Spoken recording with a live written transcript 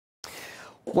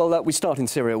Well, we start in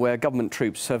Syria, where government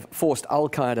troops have forced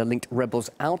Al-Qaeda-linked rebels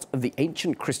out of the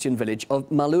ancient Christian village of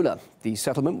Maaloula. The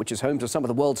settlement, which is home to some of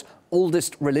the world's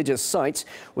oldest religious sites,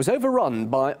 was overrun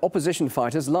by opposition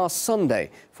fighters last Sunday,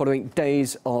 following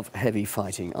days of heavy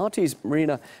fighting. RT's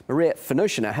Maria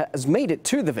Finoshina has made it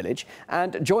to the village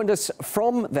and joined us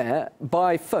from there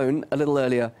by phone a little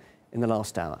earlier in the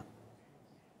last hour.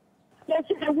 Yes,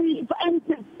 we've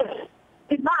entered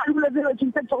the Maaloula village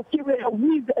in central Syria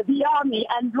with the army,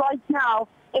 and right now,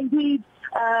 indeed,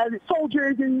 the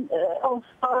soldiers of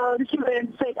the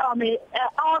Syrian State Army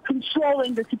are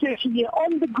controlling the situation here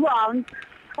on the ground.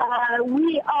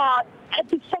 We are at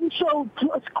the central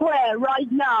square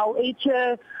right now. It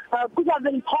could have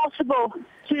been possible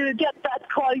to get that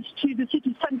close to the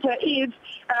city center if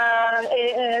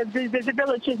the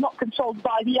village is not controlled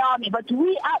by the army. But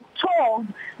we are told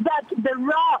that there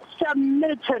are some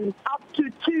militants, up to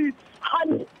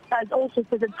 200, as also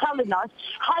they're telling us,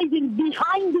 hiding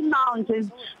behind the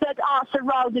mountains that are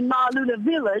surrounding Maaloula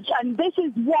village, and this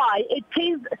is why it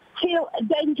is still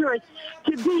dangerous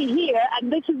to be here,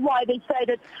 and this is why they say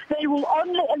that they will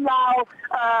only allow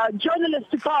journalists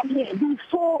to come here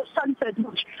before sunset,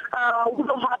 which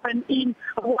will happen in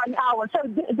 1 hour. So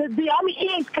the army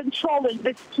is controlling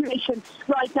the situation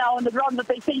right now on the ground, but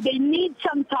they say they need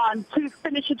some time to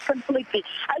finish it completely.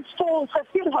 As for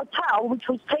Safir Hotel, which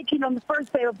was taken on the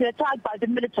first day of the attack by the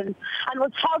militants and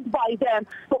was held by them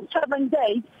for 7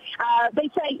 days,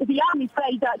 the army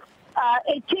say that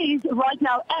it is right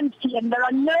now empty and there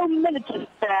are no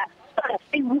militants there.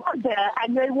 They were there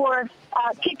and they were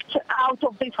kicked out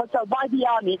of this hotel by the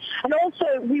army. And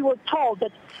also we were told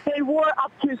that there were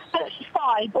up to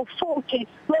 35 or 40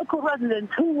 local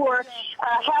residents who were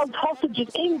held hostages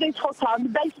in this hotel, in the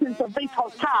basement of this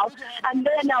hotel, and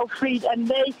they're now freed and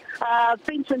they've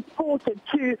been transported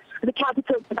to the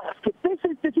capital, Manasseh. This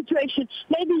is the situation.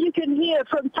 Maybe you can hear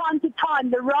from time to time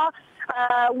there are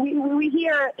we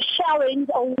hear shelling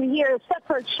or we hear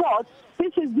separate shots.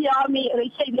 This is the army.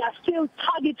 They say they are still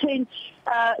targeting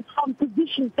some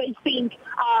positions they think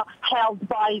are held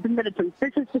by the militants.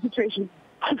 This is the situation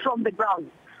from the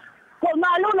ground. Well,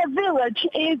 Maaloula village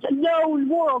is known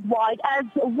worldwide as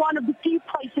one of the few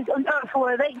places on earth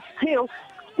where they still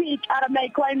speak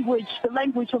Aramaic language, the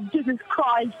language of Jesus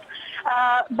Christ.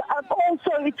 But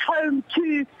also it's home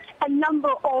to a number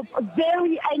of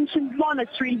very ancient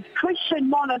monasteries, Christian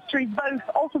monasteries, both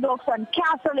Orthodox and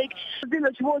Catholic. The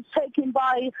village was taken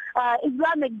by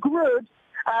Islamic groups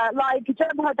like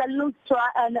J.adamhamden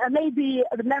and maybe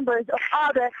the members of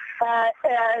other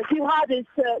jihadist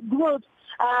groups.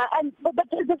 But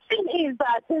the thing is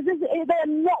that they're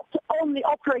not only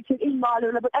operating in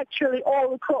Maaloula, but actually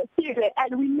all across Syria.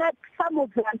 And we met some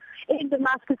of them in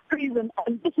Damascus prison.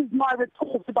 And this is my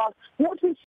report about what we